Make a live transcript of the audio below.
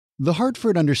The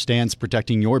Hartford understands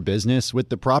protecting your business with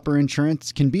the proper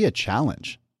insurance can be a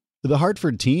challenge. The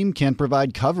Hartford team can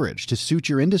provide coverage to suit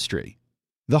your industry.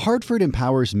 The Hartford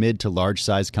empowers mid to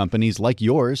large-size companies like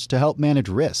yours to help manage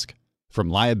risk,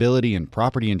 from liability and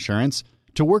property insurance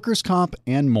to workers' comp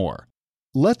and more.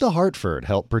 Let The Hartford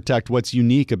help protect what's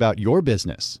unique about your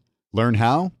business. Learn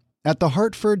how at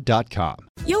thehartford.com.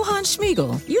 Johann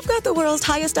Schmiegel, you've got the world's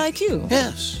highest IQ.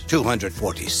 Yes,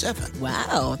 247.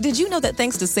 Wow. Did you know that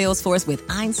thanks to Salesforce with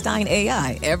Einstein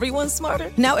AI, everyone's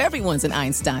smarter? Now everyone's an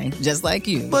Einstein, just like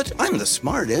you. But I'm the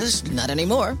smartest. Not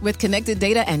anymore. With connected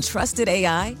data and trusted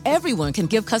AI, everyone can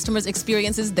give customers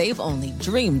experiences they've only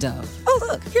dreamed of. Oh,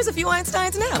 look, here's a few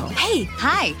Einsteins now. Hey,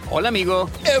 hi. Hola, amigo.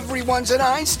 Everyone's an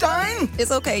Einstein?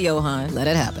 It's okay, Johann. Let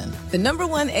it happen. The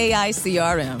 #1 AI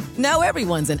CRM. Now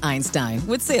everyone's an Einstein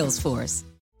with Salesforce.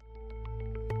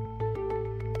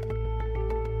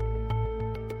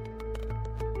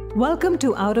 Welcome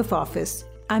to Out of Office.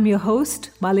 I'm your host,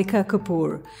 Malika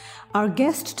Kapoor. Our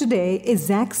guest today is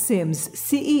Zach Sims,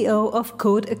 CEO of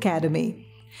Code Academy.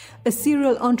 A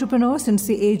serial entrepreneur since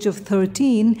the age of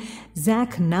 13,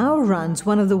 Zach now runs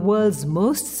one of the world's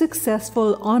most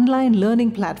successful online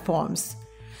learning platforms.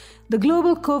 The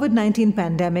global COVID-19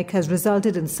 pandemic has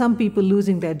resulted in some people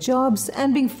losing their jobs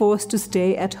and being forced to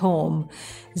stay at home.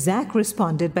 Zach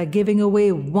responded by giving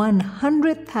away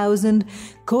 100,000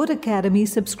 Code Academy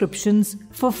subscriptions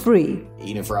for free.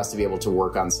 For us to be able to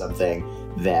work on something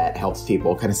that helps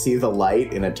people kind of see the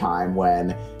light in a time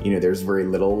when, there's very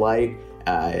little light,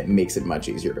 it makes it much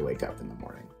easier to wake up in the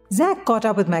morning. Zach caught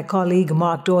up with my colleague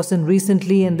Mark Dawson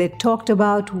recently, and they talked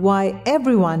about why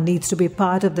everyone needs to be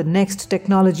part of the next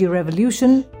technology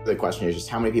revolution. The question is just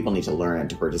how many people need to learn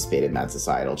to participate in that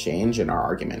societal change, and our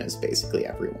argument is basically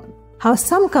everyone. How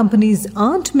some companies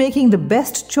aren't making the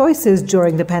best choices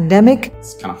during the pandemic.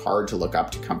 It's kind of hard to look up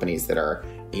to companies that are,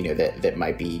 that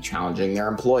might be challenging their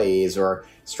employees or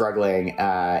struggling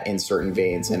in certain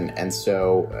veins. And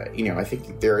so, I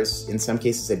think there is, in some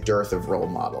cases, a dearth of role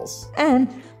models.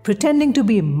 And pretending to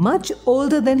be much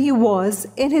older than he was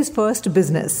in his first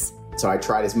business. So I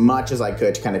tried as much as I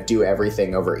could to kind of do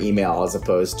everything over email as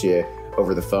opposed to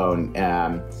over the phone.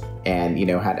 And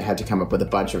had to come up with a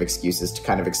bunch of excuses to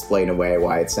kind of explain away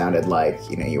why it sounded like,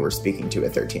 you were speaking to a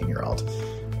 13-year-old.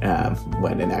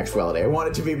 When in actuality, I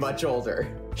wanted to be much older.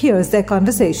 Here's their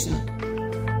conversation.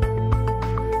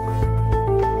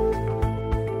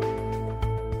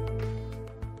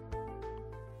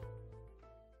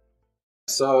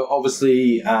 So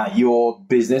obviously your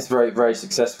business, very, very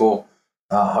successful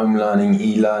home learning,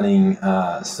 e-learning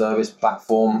service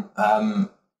platform,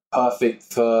 perfect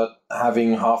for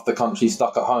having half the country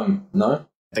stuck at home, no?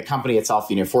 The company itself,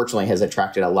 fortunately has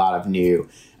attracted a lot of new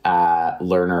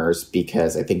learners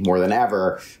because I think more than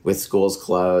ever with schools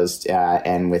closed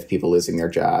and with people losing their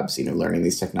jobs, learning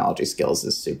these technology skills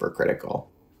is super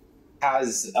critical.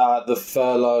 Has the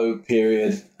furlough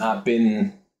period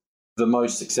been the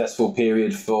most successful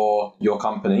period for your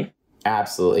company?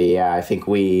 Absolutely, yeah. I think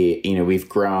we've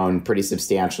grown pretty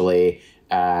substantially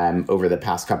over the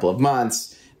past couple of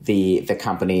months. The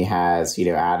company has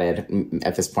added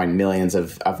at this point millions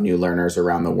of new learners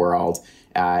around the world.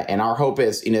 And our hope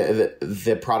is,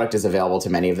 the product is available to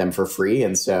many of them for free.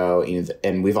 And so,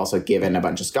 and we've also given a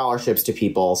bunch of scholarships to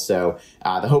people. So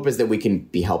the hope is that we can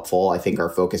be helpful. I think our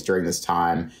focus during this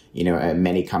time,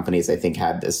 many companies, I think,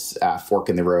 had this fork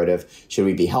in the road of should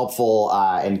we be helpful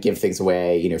and give things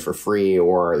away, for free,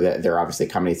 or there are obviously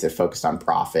companies that focused on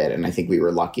profit. And I think we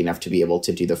were lucky enough to be able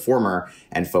to do the former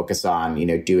and focus on,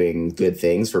 doing good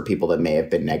things for people that may have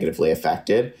been negatively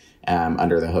affected.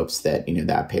 Under the hopes that,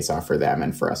 that pays off for them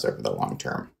and for us over the long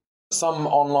term. Some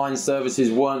online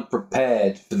services weren't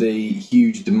prepared for the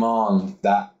huge demand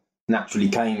that naturally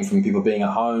came from people being at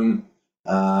home,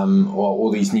 or all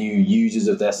these new users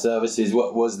of their services.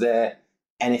 Was there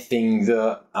anything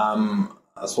that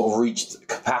sort of reached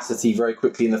capacity very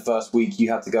quickly in the first week? You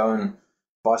had to go and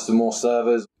buy some more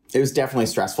servers? It was definitely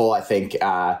stressful. I think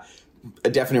a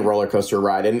definite roller coaster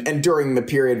ride. And during the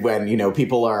period when,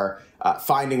 people are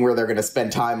finding where they're going to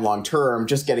spend time long term,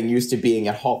 just getting used to being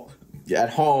at home,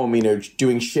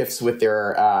 doing shifts with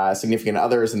their significant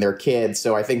others and their kids.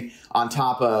 So I think on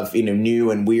top of,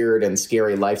 new and weird and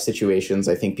scary life situations,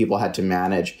 I think people had to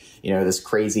manage, this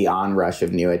crazy onrush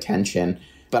of new attention.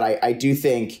 But I do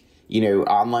think,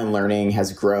 online learning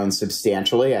has grown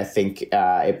substantially. I think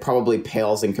it probably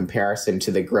pales in comparison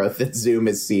to the growth that Zoom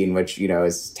has seen, which,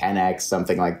 is 10x,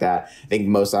 something like that. I think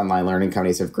most online learning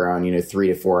companies have grown, 3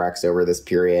 to 4x over this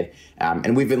period.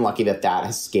 And we've been lucky that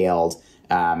has scaled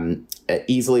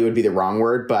easily would be the wrong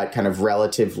word, but kind of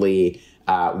relatively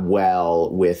well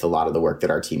with a lot of the work that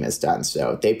our team has done.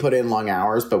 So they put in long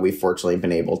hours, but we've fortunately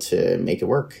been able to make it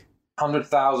work.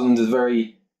 100,000 is a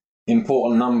very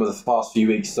important number the past few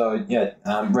weeks. So read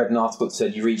an article that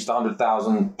said you reached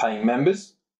 100,000 paying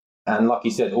members. And like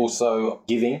you said, also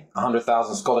giving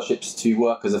 100,000 scholarships to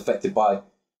workers affected by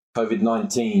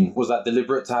COVID-19. Was that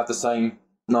deliberate to have the same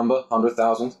number,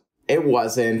 100,000? It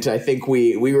wasn't. I think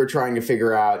we were trying to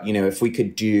figure out, if we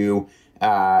could do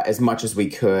as much as we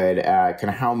could, kind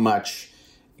of how much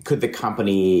could the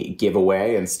company give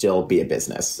away and still be a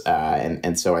business.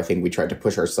 And so I think we tried to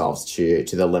push ourselves to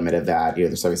the limit of that.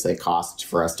 There's obviously a cost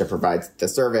for us to provide the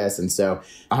service. And so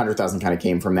 100,000 kind of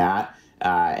came from that.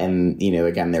 And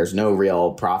again, there's no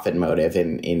real profit motive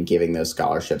in giving those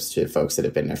scholarships to folks that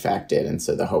have been affected. And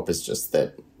so the hope is just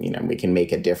that, we can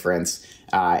make a difference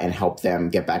and help them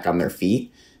get back on their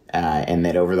feet. And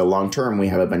that over the long term, we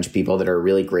have a bunch of people that are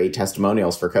really great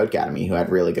testimonials for Codecademy who had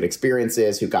really good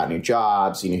experiences, who got new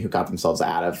jobs, who got themselves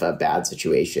out of a bad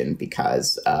situation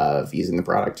because of using the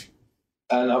product.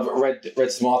 And I've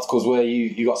read some articles where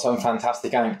you got some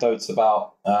fantastic anecdotes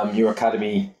about your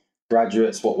Academy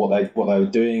graduates, what they were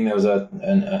doing. There was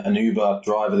an Uber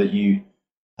driver that he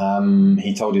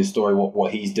told you the story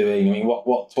what he's doing. I mean,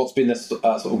 what's been the sort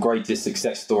of greatest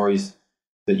success stories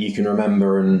that you can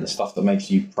remember and stuff that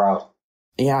makes you proud?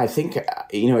 Yeah, I think,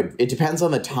 it depends on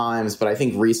the times, but I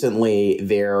think recently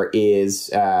there is,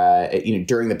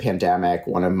 during the pandemic,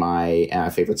 one of my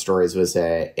favorite stories was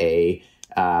a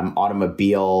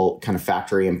automobile kind of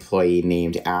factory employee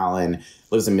named Alan,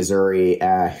 lives in Missouri,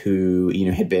 who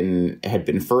had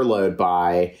been furloughed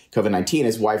by COVID-19.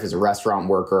 His wife is a restaurant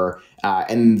worker,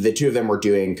 and the two of them were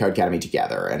doing Codecademy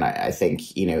together. And I think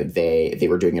they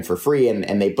were doing it for free,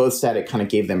 and they both said it kind of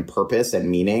gave them purpose and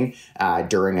meaning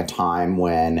during a time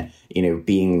when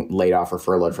being laid off or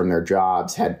furloughed from their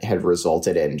jobs had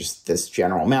resulted in just this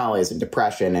general malaise and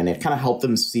depression, and it kind of helped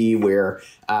them see where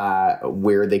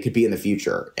they could be in the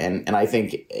future. And I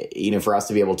think for us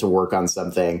to be able to work on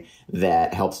something that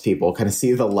helps people kind of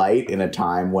see the light in a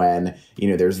time when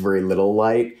there's very little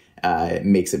light, it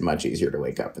makes it much easier to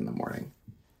wake up in the morning.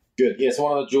 Good. Yeah, so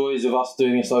one of the joys of us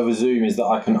doing this over Zoom is that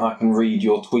I can read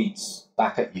your tweets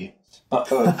back at you.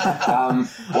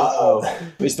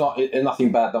 It's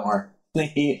nothing bad, don't worry.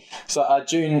 So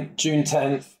June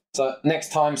 10th. So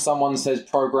next time someone says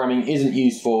programming isn't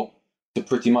useful to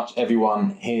pretty much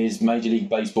everyone, here's a Major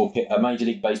League Baseball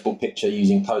pitcher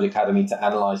using Codecademy to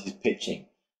analyze his pitching.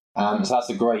 So that's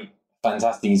a great,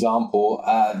 fantastic example.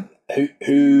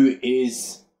 Who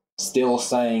is still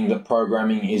saying that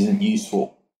programming isn't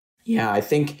useful? Yeah, I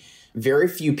think very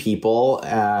few people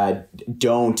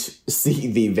don't see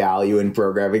the value in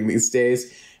programming these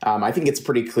days. I think it's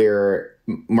pretty clear.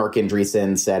 Mark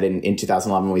Andreessen said in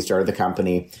 2011 when we started the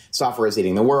company, software is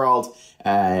eating the world,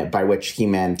 by which he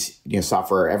meant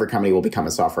software. Every company will become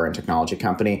a software and technology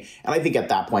company. And I think at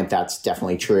that point, that's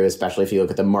definitely true, especially if you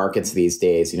look at the markets these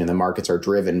days. The markets are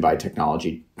driven by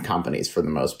technology companies for the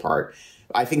most part.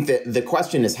 I think that the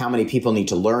question is how many people need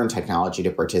to learn technology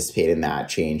to participate in that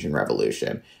change and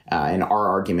revolution. And our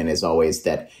argument is always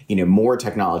that, more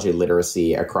technology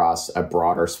literacy across a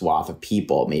broader swath of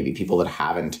people, maybe people that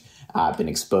haven't been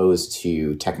exposed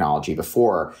to technology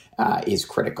before, is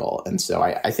critical. And so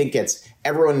I think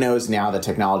everyone knows now that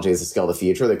technology is a skill of the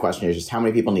future. The question is just how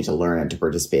many people need to learn it to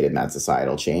participate in that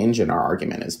societal change. And our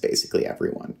argument is basically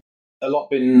everyone. A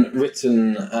lot been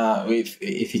written,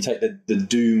 if you take the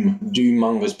doom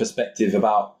monger's perspective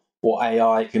about what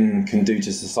AI can do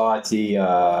to society,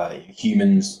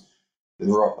 humans, the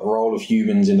role of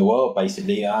humans in the world,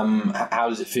 basically. How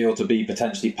does it feel to be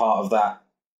potentially part of that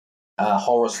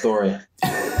horror story?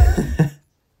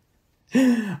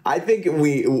 I think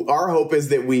our hope is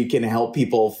that we can help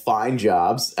people find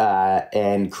jobs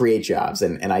and create jobs.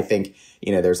 And I think,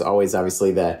 there's always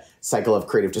obviously the cycle of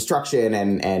creative destruction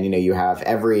and you have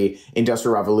every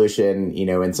industrial revolution,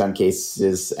 in some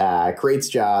cases creates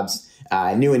jobs,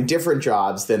 new and different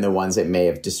jobs than the ones it may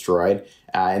have destroyed.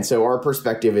 And so our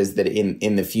perspective is that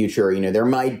in the future, there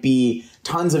might be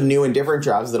tons of new and different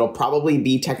jobs that'll probably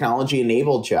be technology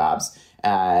enabled jobs.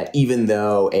 Even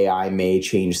though AI may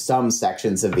change some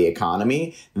sections of the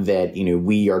economy, that,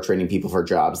 we are training people for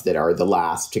jobs that are the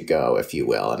last to go, if you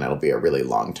will. And it'll be a really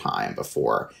long time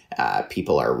before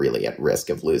people are really at risk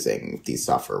of losing these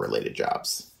software related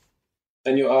jobs.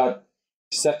 And your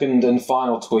second and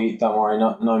final tweet, don't worry,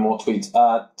 no more tweets.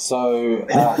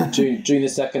 June the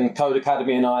 2nd,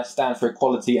 Codecademy and I stand for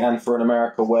equality and for an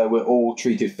America where we're all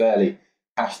treated fairly.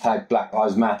 # Black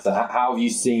Lives Matter. How have you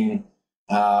seen...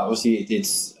 obviously,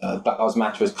 it's Black Lives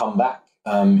Matter has come back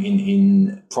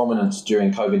in prominence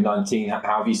during COVID-19.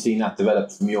 How have you seen that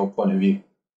develop from your point of view?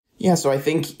 Yeah, so I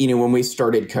think, when we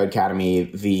started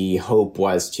Codecademy, the hope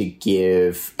was to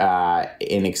give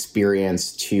an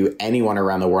experience to anyone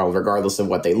around the world, regardless of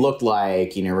what they looked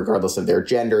like, regardless of their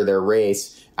gender, their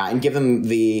race, and give them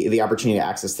the opportunity to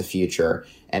access the future.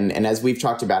 And as we've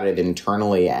talked about it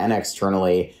internally and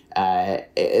externally,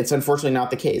 it's unfortunately not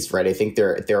the case, right? I think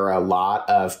there are a lot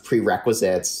of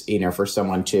prerequisites, for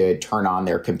someone to turn on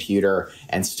their computer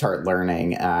and start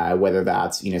learning, whether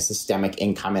that's, systemic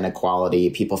income inequality,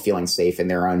 people feeling safe in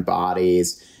their own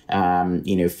bodies,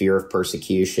 fear of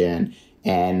persecution.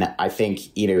 And I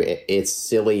think, it's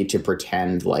silly to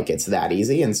pretend like it's that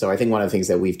easy. And so I think one of the things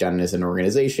that we've done as an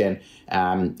organization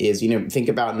is, think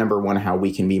about, number one, how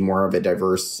we can be more of a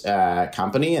diverse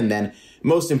company. And then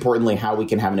most importantly, how we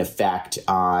can have an effect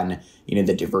on,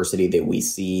 the diversity that we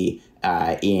see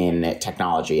in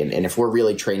technology. And if we're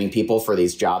really training people for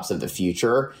these jobs of the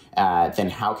future, then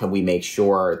how can we make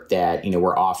sure that,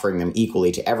 we're offering them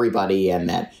equally to everybody and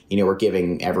that, we're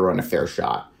giving everyone a fair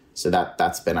shot. So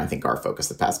that's been, I think, our focus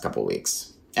the past couple of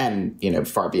weeks and,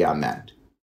 far beyond that.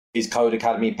 Is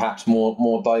Codecademy perhaps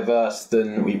more diverse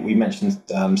than we mentioned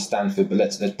Stanford, but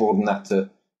let's broaden that to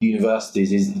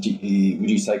universities? Would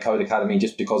you say Codecademy,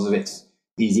 just because of its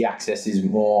easy access, is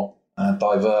more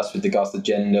diverse with regards to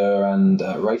gender and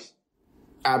race?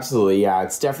 Absolutely, yeah.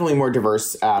 It's definitely more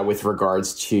diverse with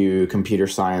regards to computer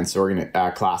science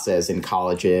classes in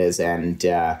colleges and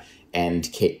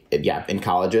in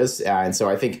colleges. And so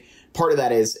I think part of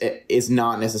that is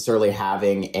not necessarily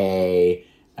having a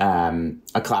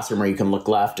classroom where you can look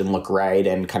left and look right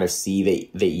and kind of see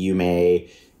that you may,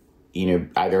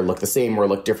 either look the same or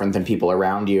look different than people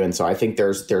around you. And so I think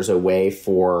there's a way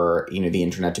for, the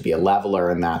internet to be a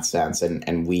leveler in that sense.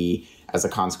 And we, as a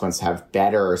consequence, have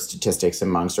better statistics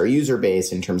amongst our user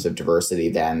base in terms of diversity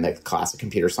than the classic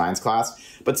computer science class.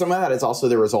 But some of that is also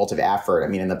the result of effort. I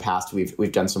mean, in the past,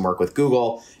 we've done some work with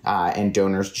Google and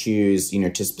Donors Choose,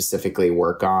 to specifically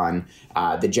work on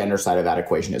the gender side of that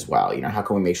equation as well. How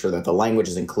can we make sure that the language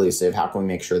is inclusive? How can we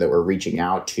make sure that we're reaching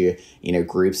out to,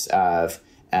 groups of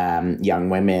young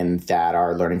women that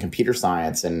are learning computer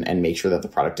science and make sure that the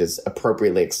product is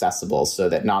appropriately accessible so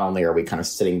that not only are we kind of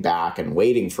sitting back and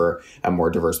waiting for a more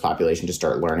diverse population to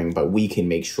start learning, but we can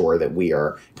make sure that we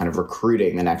are kind of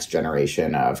recruiting the next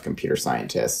generation of computer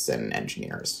scientists and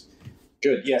engineers.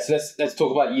 Good. Yeah, so let's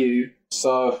talk about you.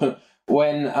 So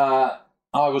when I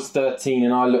was 13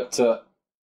 and I looked at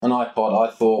an iPod,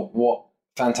 I thought, what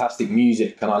fantastic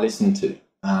music can I listen to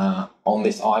on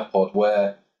this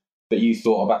iPod, but you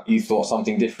thought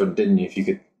something different, didn't you? If you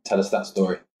could tell us that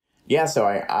story. Yeah, so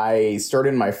I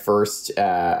started my first,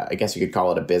 I guess you could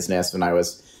call it a business, when I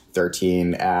was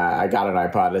 13. I got an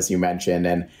iPod, as you mentioned,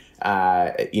 and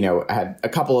I had a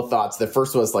couple of thoughts. The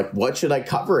first was like, what should I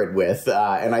cover it with?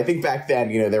 And I think back then,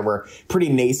 there were pretty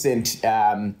nascent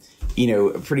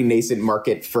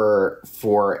market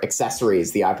for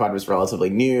accessories. The iPod was relatively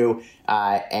new.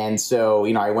 And so,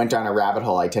 I went down a rabbit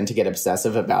hole. I tend to get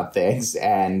obsessive about things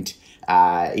and,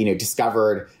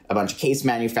 discovered a bunch of case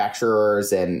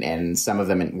manufacturers and some of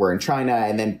them were in China,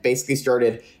 and then basically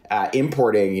started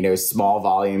importing, small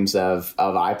volumes of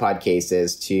iPod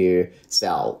cases to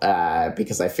sell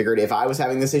because I figured if I was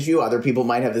having this issue, other people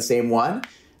might have the same one.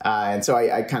 And so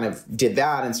I kind of did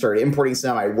that and started importing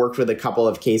some. I worked with a couple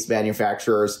of case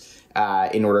manufacturers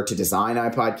in order to design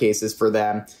iPod cases for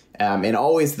them. And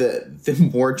always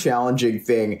the more challenging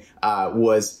thing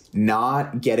was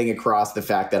not getting across the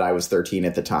fact that I was 13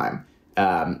 at the time.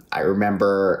 I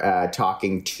remember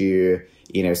talking to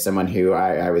someone who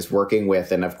I was working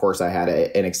with, and of course I had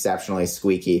an exceptionally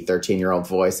squeaky 13-year-old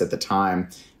voice at the time.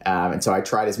 And so I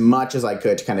tried as much as I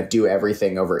could to kind of do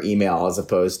everything over email as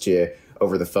opposed to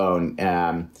over the phone.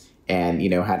 And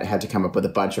had to come up with a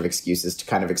bunch of excuses to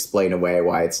kind of explain away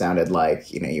why it sounded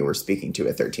like, you were speaking to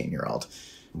a 13-year-old.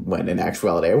 When in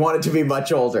actuality, I wanted to be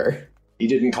much older. You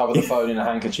didn't cover the phone in a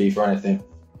handkerchief or anything?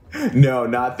 No,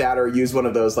 not that, or use one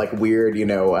of those like weird,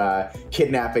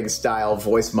 kidnapping style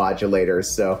voice modulators,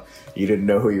 so you didn't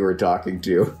know who you were talking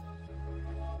to.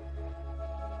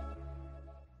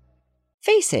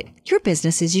 Face it, your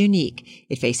business is unique.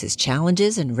 It faces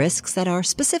challenges and risks that are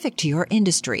specific to your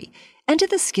industry and to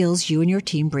the skills you and your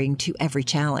team bring to every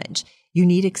challenge. You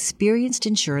need experienced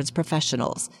insurance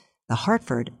professionals. The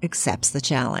Hartford accepts the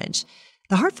challenge.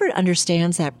 The Hartford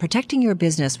understands that protecting your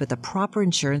business with the proper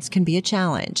insurance can be a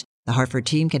challenge. The Hartford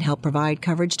team can help provide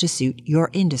coverage to suit your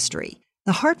industry.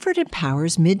 The Hartford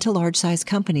empowers mid to large-size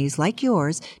companies like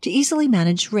yours to easily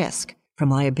manage risk, from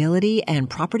liability and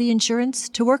property insurance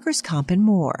to workers' comp and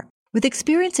more. With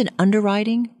experience in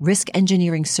underwriting, risk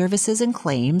engineering services, and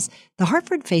claims, The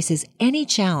Hartford faces any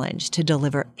challenge to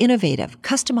deliver innovative,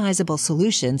 customizable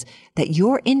solutions that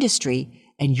your industry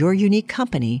and your unique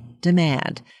company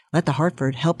demand. Let The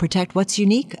Hartford help protect what's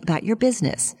unique about your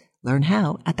business. Learn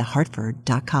how at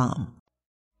thehartford.com.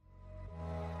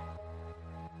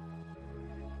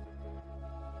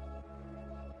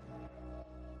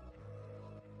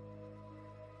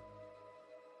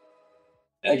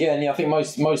 Again, I think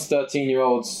most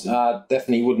 13-year-olds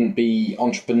definitely wouldn't be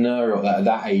entrepreneurial at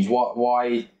that age.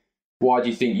 Why do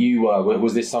you think you were?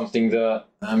 Was this something that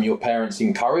your parents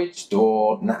encouraged,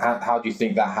 or how do you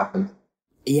think that happened?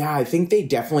 Yeah, I think they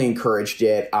definitely encouraged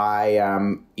it.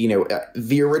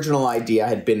 The original idea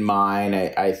had been mine.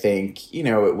 I think,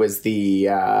 it was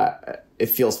it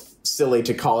feels silly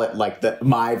to call it like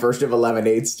my version of a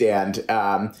lemonade stand.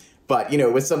 But,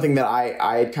 it was something that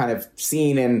I had kind of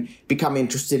seen and become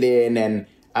interested in. And,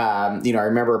 I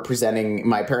remember presenting,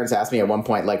 my parents asked me at one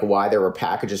point, like, why there were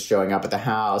packages showing up at the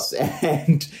house.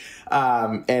 And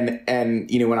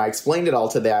when I explained it all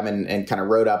to them and kind of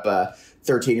wrote up a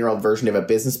 13-year-old version of a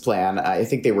business plan, I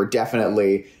think they were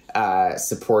definitely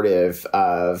supportive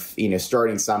of,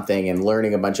 starting something and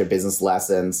learning a bunch of business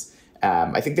lessons.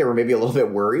 I think they were maybe a little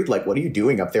bit worried, like, what are you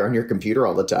doing up there on your computer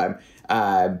all the time?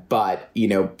 But,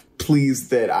 pleased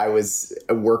that I was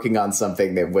working on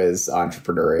something that was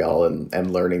entrepreneurial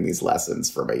and learning these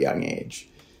lessons from a young age.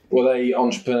 Were they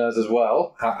entrepreneurs as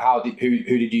well?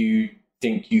 Who did you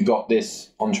think you got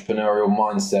this entrepreneurial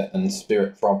mindset and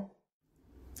spirit from?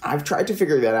 I've tried to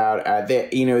figure that out.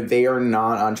 They are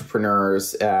not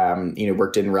entrepreneurs,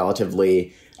 worked in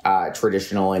relatively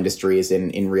traditional industries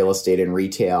in real estate and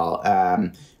retail.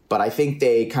 But I think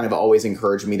they kind of always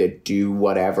encouraged me to do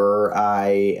whatever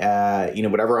I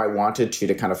wanted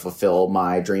to kind of fulfill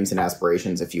my dreams and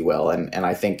aspirations, if you will. And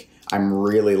I think I'm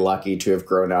really lucky to have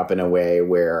grown up in a way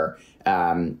where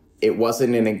it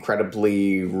wasn't an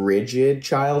incredibly rigid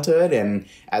childhood. And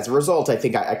as a result, I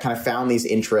think I kind of found these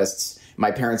interests.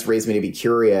 My parents raised me to be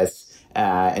curious.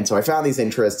 And so I found these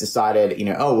interests, decided,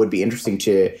 it would be interesting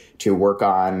to work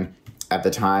on, at the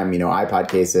time, iPod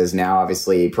cases, now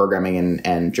obviously programming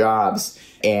and jobs,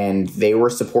 and they were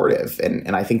supportive.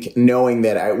 And I think knowing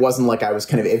that it wasn't like I was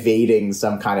kind of evading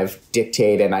some kind of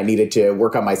dictate and I needed to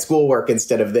work on my schoolwork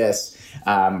instead of this,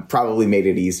 probably made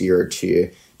it easier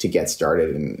to get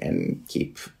started and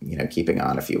keeping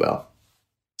on, if you will.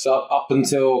 So up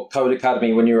until Code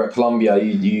Academy, when you were at Columbia,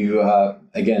 you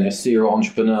again, a serial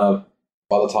entrepreneur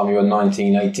by the time you were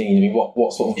 19, 18. I mean,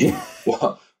 what sort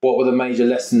of... What were the major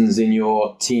lessons in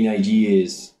your teenage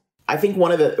years? I think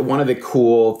one of the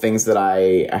cool things that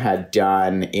I had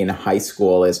done in high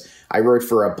school is I wrote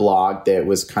for a blog that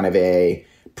was kind of a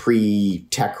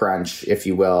pre-TechCrunch, if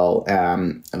you will,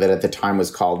 that at the time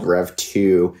was called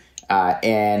Rev2.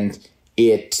 And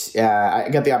I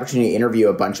got the opportunity to interview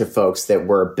a bunch of folks that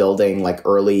were building like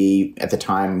early, at the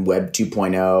time, Web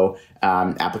 2.0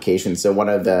 applications. So one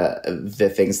of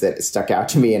the things that stuck out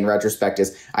to me in retrospect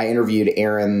is I interviewed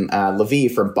Aaron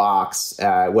Levie from Box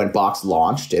when Box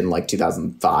launched in like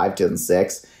 2005,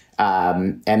 2006.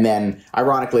 And then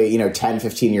ironically, 10,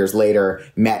 15 years later,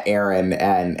 met Aaron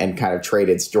and kind of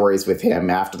traded stories with him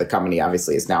after the company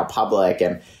obviously is now public.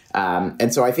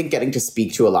 And so I think getting to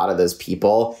speak to a lot of those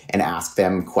people and ask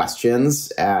them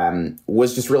questions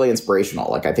was just really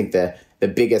inspirational. Like, I think the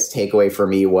biggest takeaway for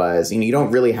me was, you don't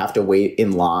really have to wait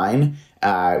in line.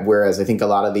 Whereas I think a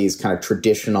lot of these kind of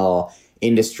traditional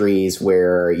industries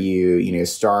where you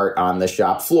start on the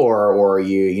shop floor, or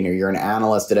you're an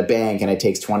analyst at a bank and it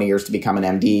takes 20 years to become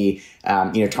an MD,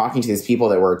 talking to these people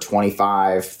that were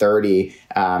 25, 30,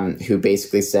 who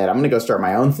basically said, I'm going to go start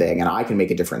my own thing and I can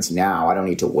make a difference now. I don't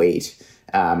need to wait,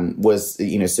 was,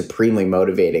 supremely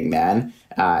motivating then.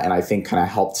 And I think kind of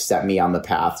helped set me on the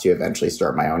path to eventually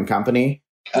start my own company.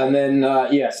 And then,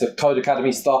 so Code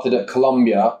Academy started at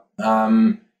Columbia.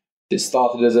 It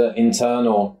started as an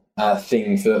internal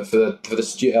thing for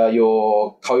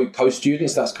your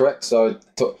co-students. That's correct. So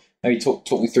maybe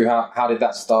talk me through how did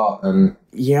that start?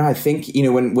 Yeah, I think,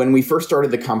 when we first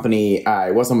started the company,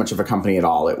 it wasn't much of a company at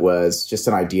all. It was just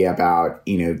an idea about,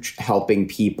 helping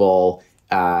people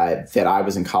that I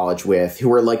was in college with who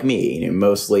were like me,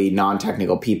 mostly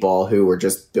non-technical people who were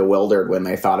just bewildered when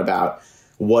they thought about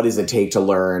what does it take to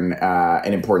learn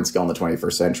an important skill in the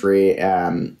 21st century.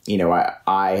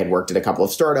 I had worked at a couple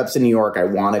of startups in New York. I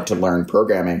wanted to learn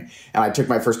programming, and I took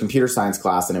my first computer science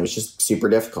class, and it was just super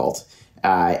difficult.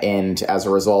 And as a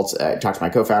result, I talked to my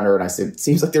co-founder, and I said, it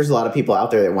seems like there's a lot of people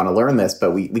out there that want to learn this,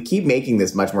 but we keep making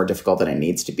this much more difficult than it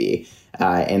needs to be.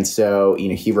 And so,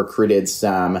 he recruited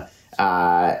some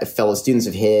fellow students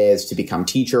of his to become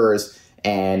teachers,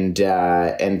 and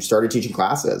started teaching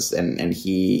classes. And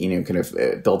he, kind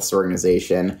of built this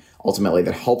organization ultimately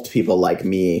that helped people like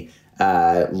me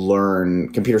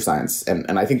learn computer science.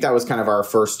 And I think that was kind of our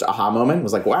first aha moment,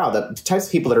 was like, wow, the types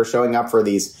of people that are showing up for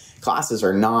these classes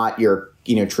are not your,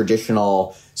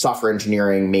 traditional software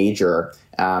engineering major,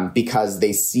 because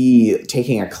they see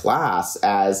taking a class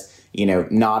as,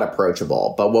 not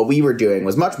approachable. But what we were doing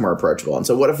was much more approachable. And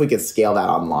so what if we could scale that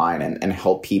online and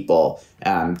help people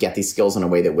get these skills in a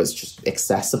way that was just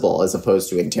accessible as opposed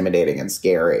to intimidating and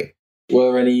scary?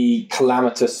 Were there any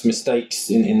calamitous mistakes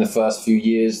in the first few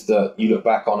years that you look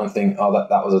back on and think, oh,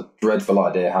 that was a dreadful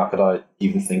idea. How could I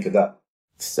even think of that?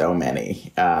 So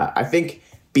many. I think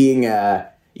being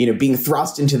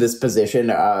thrust into this position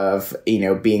of,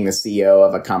 being the CEO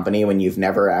of a company when you've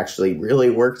never actually really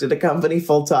worked at a company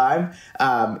full time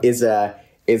is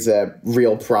a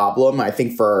real problem. I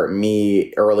think for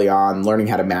me early on, learning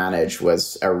how to manage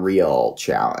was a real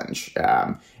challenge.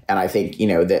 And I think,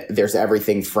 that there's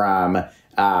everything from,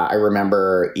 I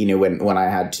remember, when I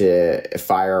had to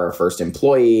fire our first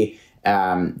employee,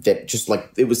 that just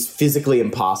it was physically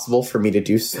impossible for me to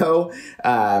do so,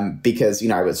 because,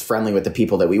 I was friendly with the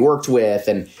people that we worked with.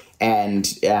 And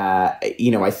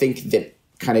I think that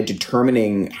kind of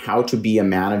determining how to be a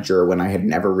manager when I had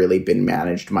never really been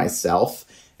managed myself,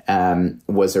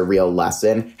 was a real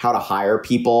lesson. How to hire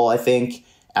people, I think.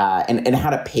 And how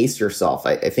to pace yourself.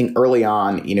 I think early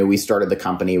on, we started the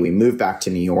company, we moved back to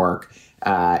New York,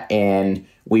 and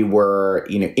we were,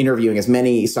 interviewing as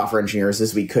many software engineers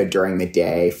as we could during the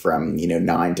day from,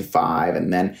 9 to 5.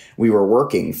 And then we were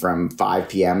working from 5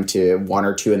 p.m. to 1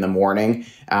 or 2 in the morning,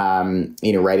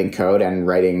 writing code and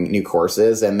writing new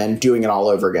courses, and then doing it all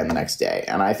over again the next day.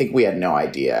 And I think we had no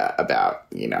idea about,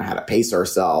 how to pace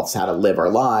ourselves, how to live our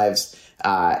lives.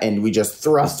 And we just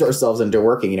thrust ourselves into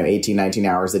working, 18, 19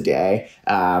 hours a day,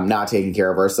 not taking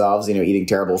care of ourselves, eating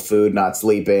terrible food, not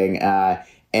sleeping,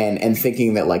 and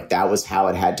thinking that that was how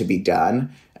it had to be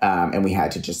done. And we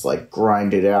had to just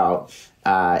grind it out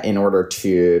in order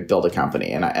to build a company.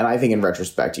 And I think in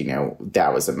retrospect,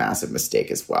 that was a massive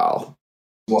mistake as well.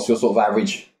 What's your sort of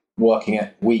average working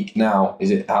week now?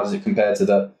 How does it compare to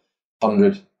the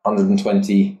 100,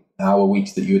 120 hour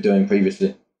weeks that you were doing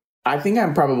previously? I think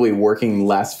I'm probably working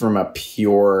less from a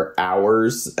pure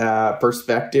hours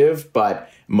perspective, but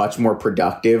much more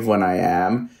productive when I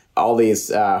am. All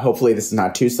these, hopefully this is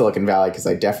not too Silicon Valley, because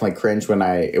I definitely cringe when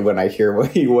I hear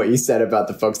what you said about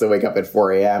the folks that wake up at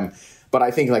 4 a.m. But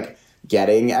I think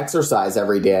getting exercise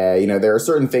every day, there are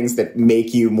certain things that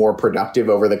make you more productive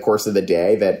over the course of the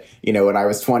day that, when I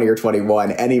was 20 or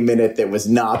 21, any minute that was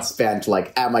not spent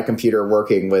at my computer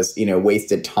working was,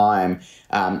 wasted time.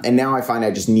 And now I find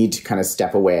I just need to kind of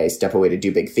step away to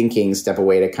do big thinking, step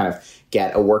away to kind of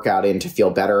get a workout in to feel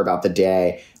better about the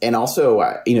day. And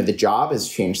also, the job has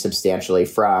changed substantially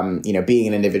from, being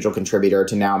an individual contributor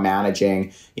to now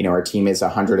managing, our team is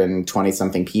 120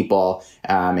 something people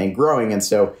and growing. And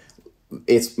so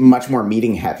it's much more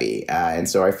meeting heavy. And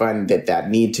so I find that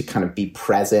need to kind of be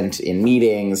present in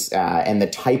meetings and the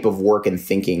type of work and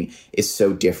thinking is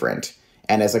so different.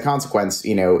 And as a consequence,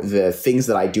 the things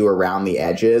that I do around the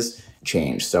edges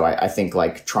change. So I think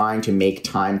trying to make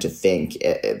time to think,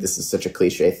 this is such a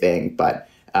cliche thing, but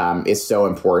is so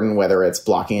important, whether it's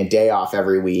blocking a day off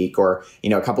every week or,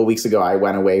 a couple of weeks ago, I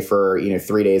went away for,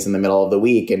 3 days in the middle of the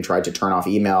week and tried to turn off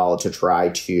email to try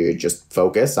to just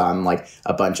focus on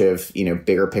a bunch of,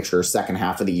 bigger picture second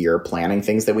half of the year planning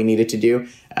things that we needed to do.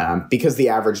 Because the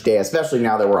average day, especially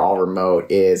now that we're all remote,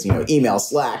 is, email,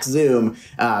 Slack, Zoom,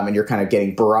 and you're kind of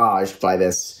getting barraged by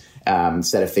this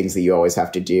set of things that you always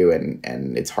have to do.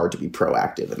 And it's hard to be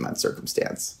proactive in that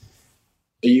circumstance.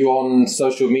 Are you on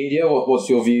social media? What's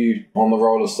your view on the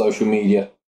role of social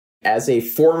media? As a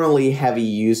formerly heavy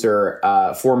user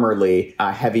of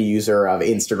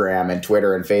Instagram and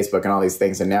Twitter and Facebook and all these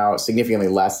things, and now significantly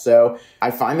less so, I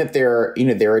find that they're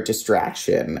a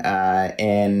distraction.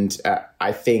 And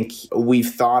I think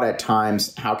we've thought at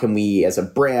times, how can we as a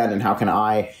brand and how can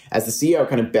I as the CEO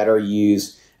kind of better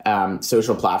use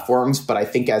social platforms? But I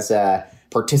think as a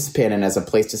participant and as a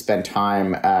place to spend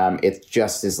time, it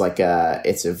just is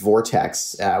it's a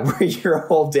vortex where your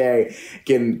whole day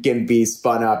can be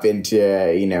spun up into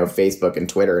Facebook and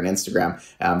Twitter and Instagram.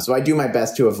 So I do my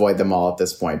best to avoid them all at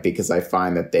this point because I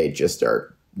find that they just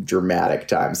are dramatic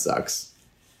time sucks.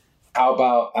 How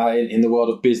about in the world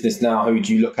of business now? Who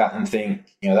do you look at and think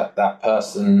that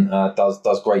person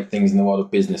does great things in the world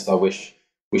of business? I wish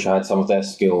I had some of their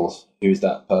skills. Who's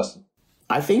that person?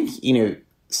 I think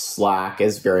Slack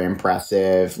is very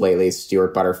impressive. Lately,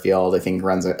 Stuart Butterfield, I think,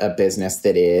 runs a business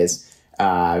that is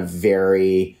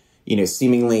very,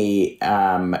 seemingly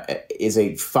is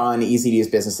a fun, easy to use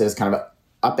business that is kind of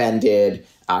upended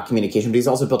communication. But he's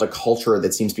also built a culture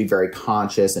that seems to be very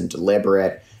conscious and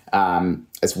deliberate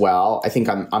as well. I think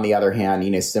on the other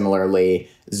hand, similarly,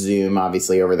 Zoom,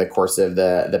 obviously, over the course of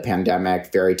the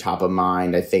pandemic, very top of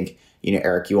mind. I think,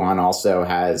 Eric Yuan also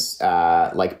has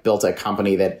built a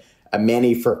company that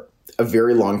many for a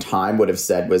very long time would have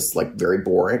said was very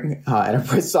boring.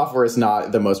 Enterprise software is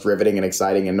not the most riveting and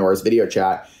exciting, and nor is video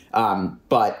chat.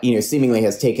 But seemingly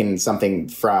has taken something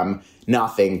from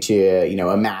nothing to,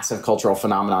 a massive cultural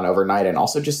phenomenon overnight, and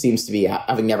also just seems to be,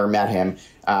 having never met him,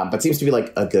 but seems to be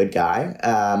a good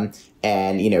guy.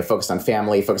 And, focused on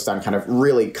family, focused on kind of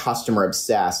really customer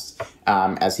obsessed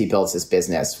as he builds his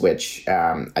business, which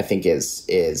I think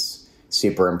is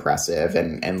super impressive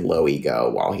and low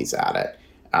ego while he's at it.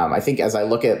 I think as I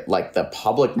look at the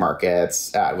public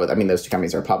markets, those two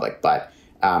companies are public, but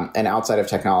and outside of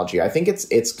technology, I think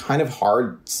it's kind of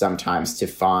hard sometimes to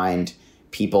find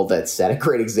people that set a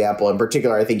great example. In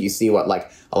particular, I think you see what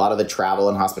a lot of the travel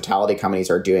and hospitality companies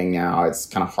are doing now. It's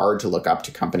kind of hard to look up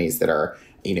to companies that are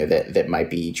that might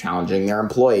be challenging their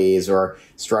employees or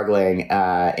struggling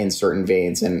in certain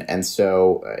veins. And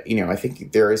so, I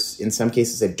think there is, in some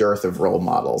cases, a dearth of role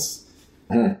models.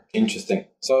 Interesting.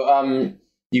 So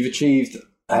you've achieved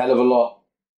a hell of a lot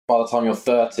by the time you're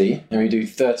 30, and we do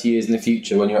 30 years in the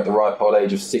future when you're at the ripe old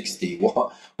age of 60.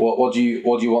 What do you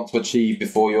want to achieve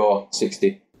before you're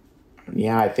 60?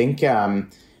 Yeah, I think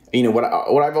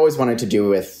what I've always wanted to do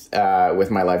with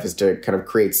my life is to kind of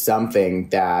create something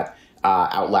that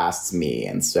outlasts me.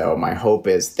 And so my hope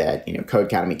is that,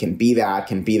 Codecademy can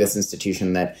be this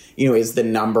institution that, is the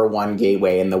number one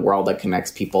gateway in the world that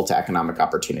connects people to economic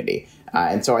opportunity.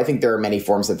 And so I think there are many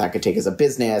forms that could take as a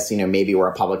business. Maybe we're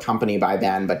a public company by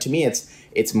then, but to me,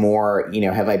 it's more,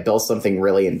 have I built something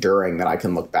really enduring that I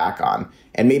can look back on?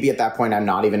 And maybe at that point, I'm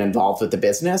not even involved with the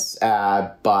business.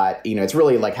 But, it's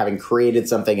really like having created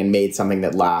something and made something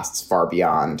that lasts far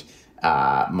beyond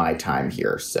my time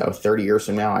here. So 30 years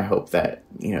from now, I hope that,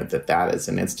 that is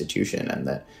an institution and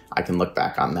that I can look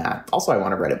back on that. Also, I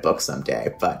want to write a book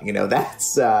someday, but,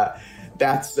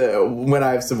 that's when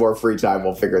I have some more free time,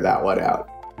 we'll figure that one out.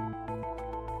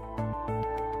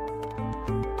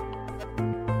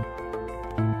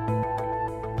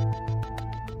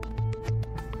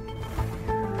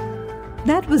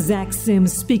 That was Zach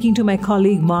Sims speaking to my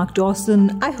colleague Mark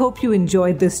Dawson. I hope you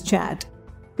enjoyed this chat.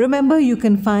 Remember, you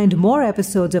can find more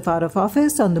episodes of Out of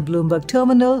Office on the Bloomberg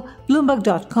Terminal,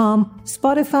 Bloomberg.com,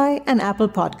 Spotify, and Apple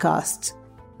Podcasts.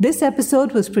 This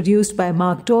episode was produced by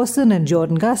Mark Dawson and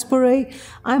Jordan Gaspare.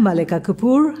 I'm Malika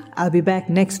Kapoor. I'll be back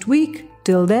next week.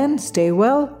 Till then, stay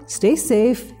well, stay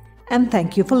safe, and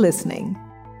thank you for listening.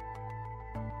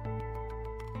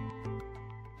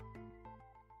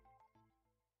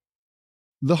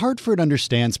 The Hartford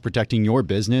understands protecting your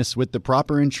business with the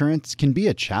proper insurance can be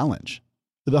a challenge.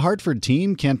 The Hartford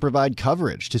team can provide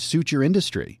coverage to suit your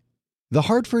industry. The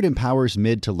Hartford empowers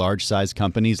mid to large-size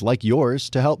companies like yours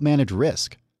to help manage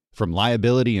risk, from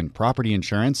liability and property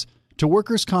insurance to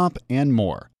workers' comp and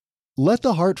more. Let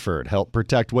The Hartford help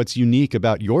protect what's unique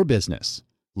about your business.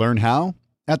 Learn how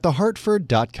at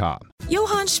thehartford.com.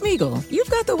 Johann Schmiegel, you've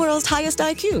got the world's highest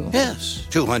IQ. Yes,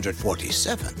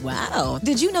 247. Wow.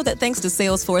 Did you know that thanks to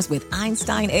Salesforce with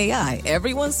Einstein AI,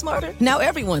 everyone's smarter? Now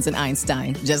everyone's an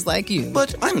Einstein, just like you.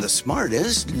 But I'm the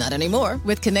smartest. Not anymore.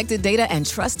 With connected data and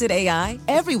trusted AI,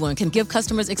 everyone can give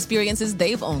customers experiences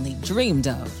they've only dreamed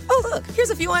of. Oh, look, here's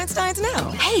a few Einsteins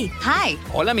now. Hey, hi.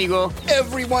 Hola, amigo.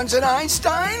 Everyone's an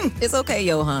Einstein? It's okay,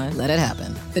 Johann. Let it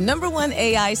happen. The #1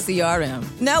 AI CRM.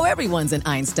 Now everyone's an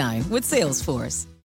Einstein with Salesforce.